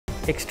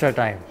extra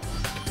time.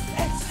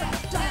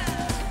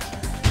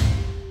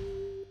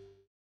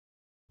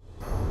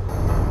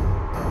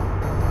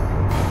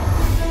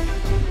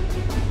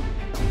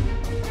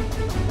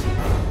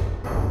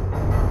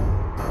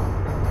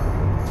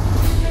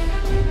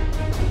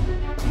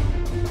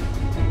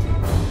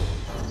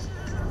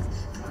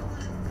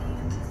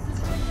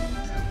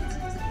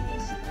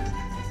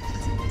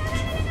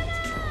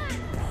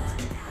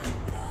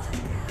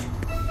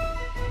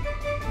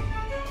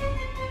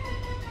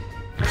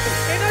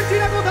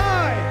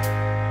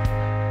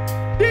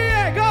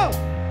 Diego!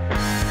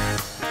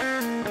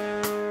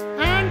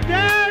 And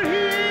there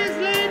he is,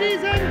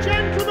 ladies and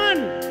gentlemen.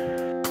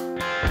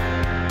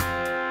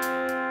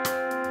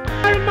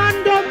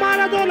 Armando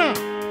Maradona.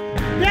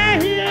 There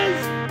he is,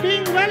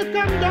 being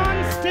welcomed on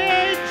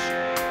stage.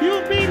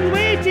 You've been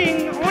waiting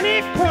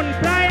অনেকক্ষণ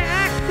প্রায়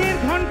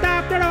 1.5 ঘন্টা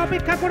আপনারা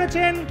অপেক্ষা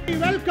করেছেন.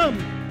 Welcome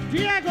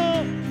Diego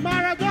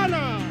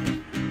Maradona.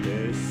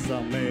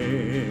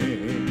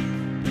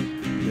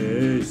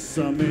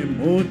 Bésame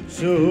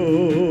mucho,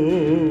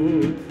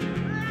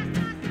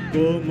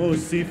 como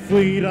si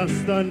fuera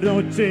esta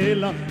noche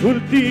la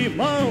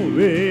última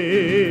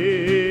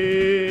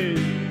vez.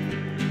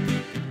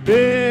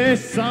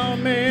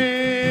 Bésame,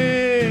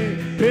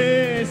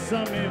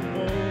 bésame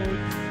mucho.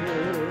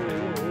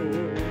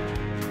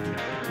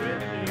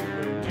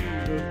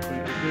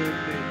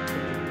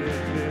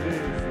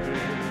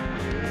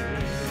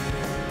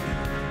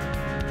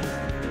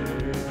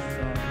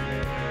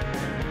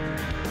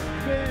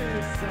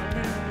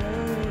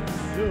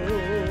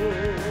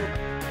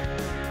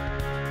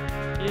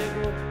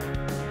 Diego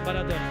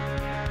Maradona.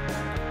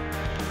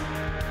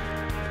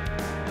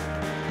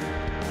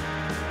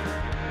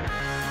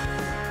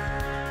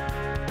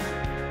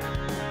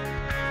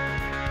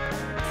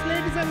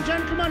 Ladies and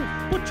gentlemen,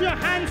 put your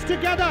hands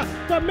together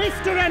for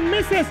Mr. and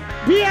Mrs.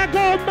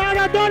 Diego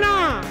Maradona.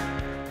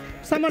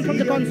 Someone from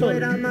the console. Si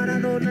yo fuera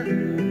Maradona,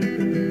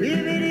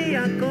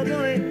 viviría como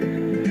él.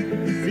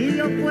 Si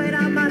yo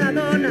fuera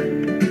Maradona,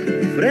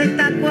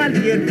 frente a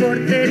cualquier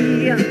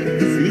portería.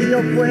 Si yo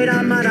fuera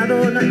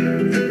Maradona,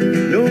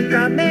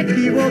 nunca me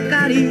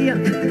equivocaría.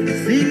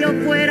 Si yo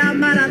fuera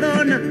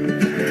Maradona,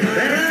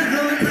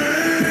 Maradona,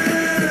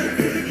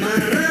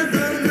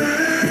 Maradona,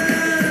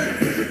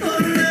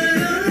 ole,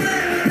 ole,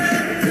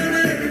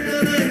 ole,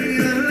 ole,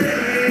 ole,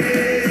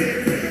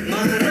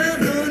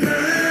 Maradona,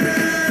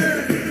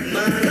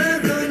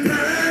 Maradona,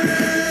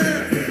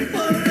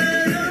 ole, ole,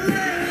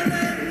 ole.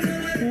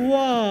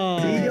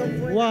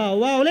 Wow,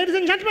 wow. Ladies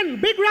and gentlemen,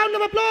 big round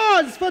of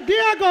applause for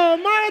Diego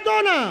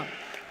Maradona.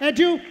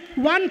 Edu,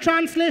 one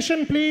translation,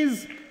 please.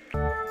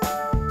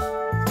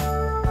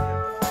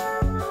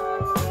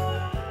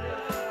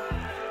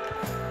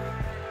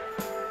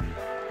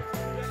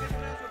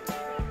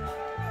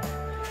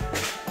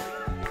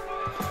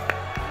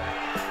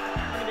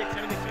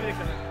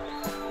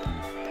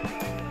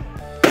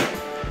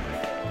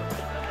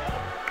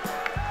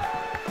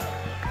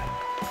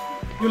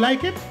 You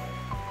like it?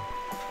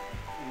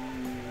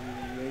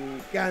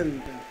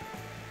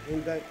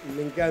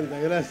 Me encanta,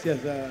 gracias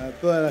a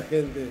toda la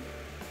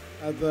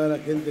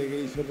gente que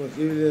hizo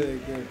posible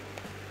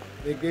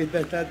de que esta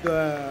estatua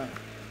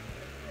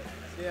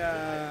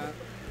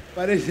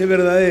parece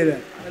verdadera.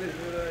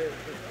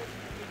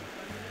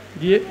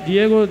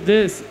 Diego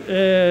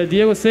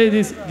say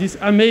this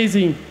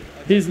amazing.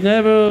 He's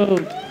never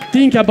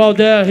think about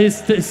that. He's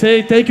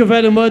say thank you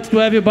very much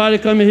to everybody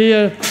coming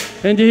here,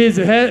 and he's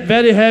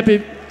very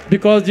happy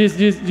because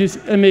this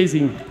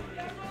amazing.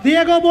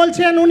 Diego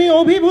বলছেন উনি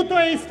অভিভূত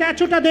এই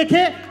স্ট্যাচুটা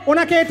দেখে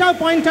ওনাকে এটাও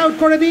point out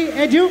করে দিই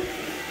এজু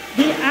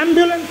the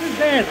ambulance is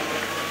there.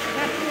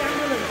 That's the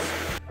ambulance.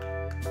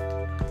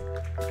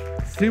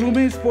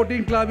 Sreebhumi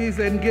Sporting Club is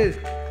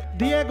engaged.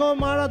 Diego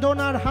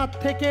Maradonaর হাত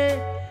থেকে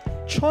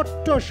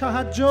ছোট্ট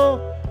সাহায্য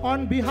on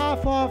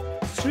behalf of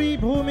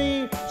Sreebhumi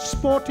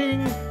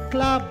Sporting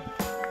Club.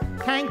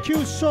 Thank you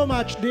so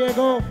much,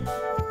 Diego.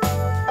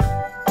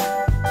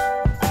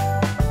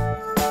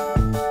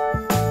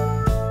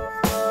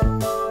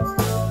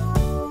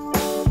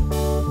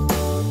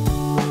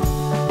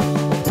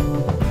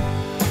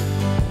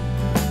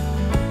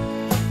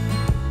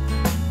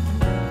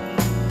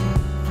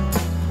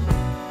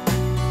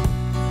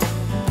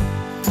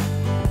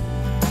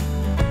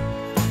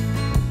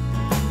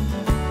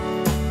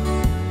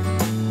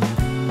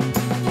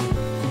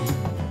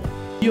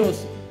 Dios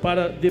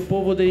para el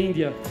pueblo de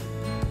India.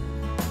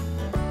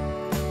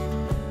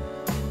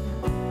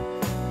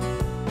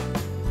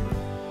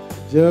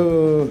 Yo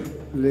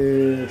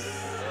les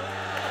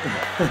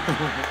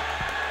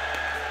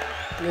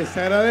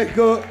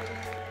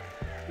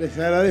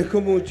agradezco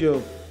mucho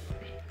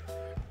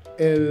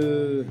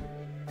el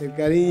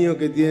cariño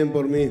que tienen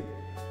por mí,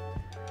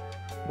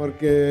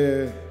 porque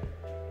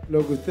lo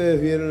que ustedes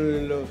vieron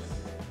en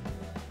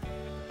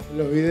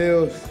los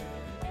videos,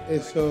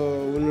 eso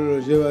uno lo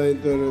lleva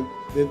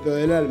dentro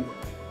del alma.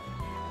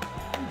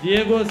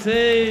 Diego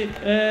say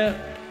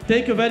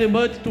thank you very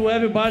much to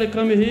everybody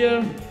coming here,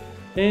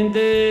 and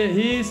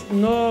he's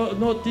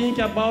no think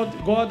about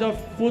God of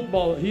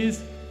football. He's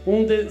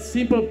on the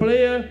simple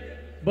player,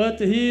 but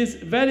he is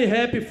very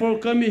happy for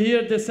coming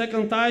here the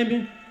second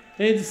time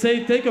and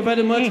say thank you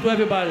very much to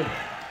everybody.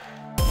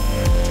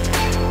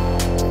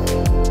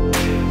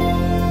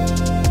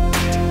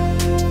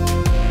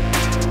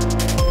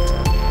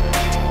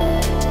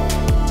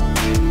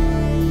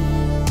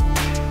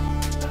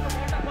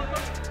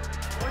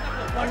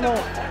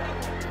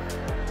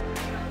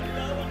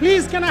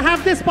 Please, can I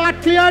have this part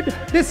cleared?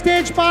 This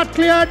stage part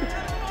cleared?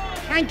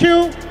 Thank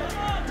you.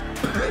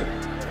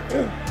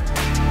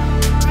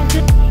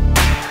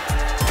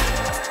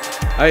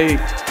 I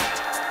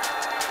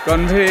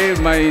convey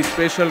my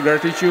special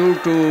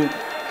gratitude to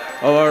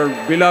our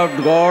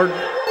beloved God.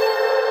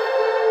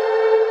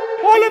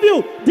 All of you,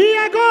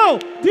 Diego,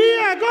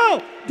 Diego,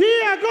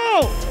 Diego.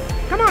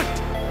 Come on.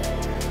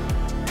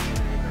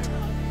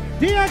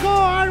 Diego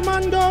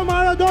Armando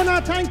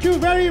Maradona, thank you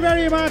very,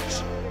 very much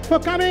for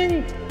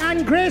coming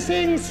and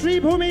gracing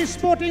Sreebhumi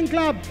Sporting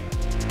Club.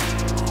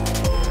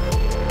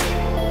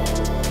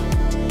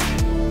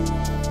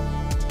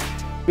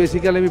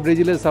 Basically আমি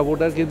ব্রাজিলের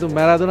supporter, কিন্তু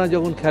Maradona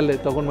যখন খেলে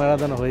তখন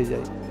Maradona হয়ে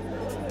যায়।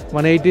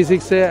 মানে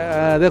 86-এ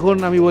দেখুন,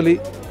 আমি বলি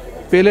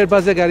পেলের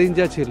পাশে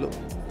গ্যারিঞ্জা ছিল,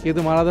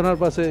 কিন্তু মারাদোনার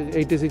পাশে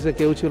 86-এ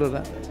কেউ ছিল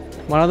না।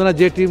 মারাদোনা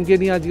যে টিমকে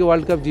নিয়ে আজকে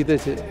ওয়ার্ল্ড কাপ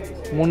জিতেছে,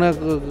 মনে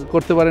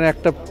করতে পারেন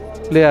একটা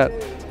প্লেয়ার,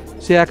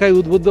 সে একাই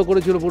উদ্বুদ্ধ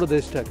করেছিল পুরো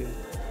দেশটাকে।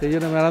 সেই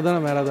জন্য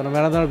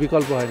ম্যারাদোনার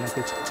বিকল্প হয় না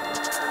কিছু।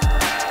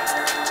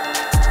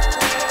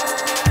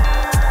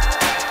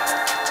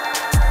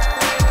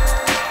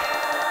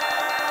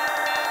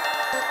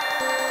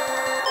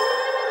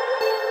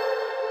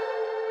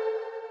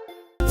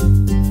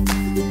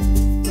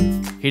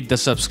 Hit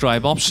the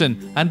subscribe option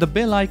and the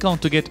bell icon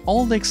to get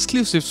all the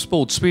exclusive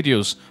sports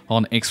videos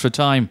on Extra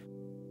Time.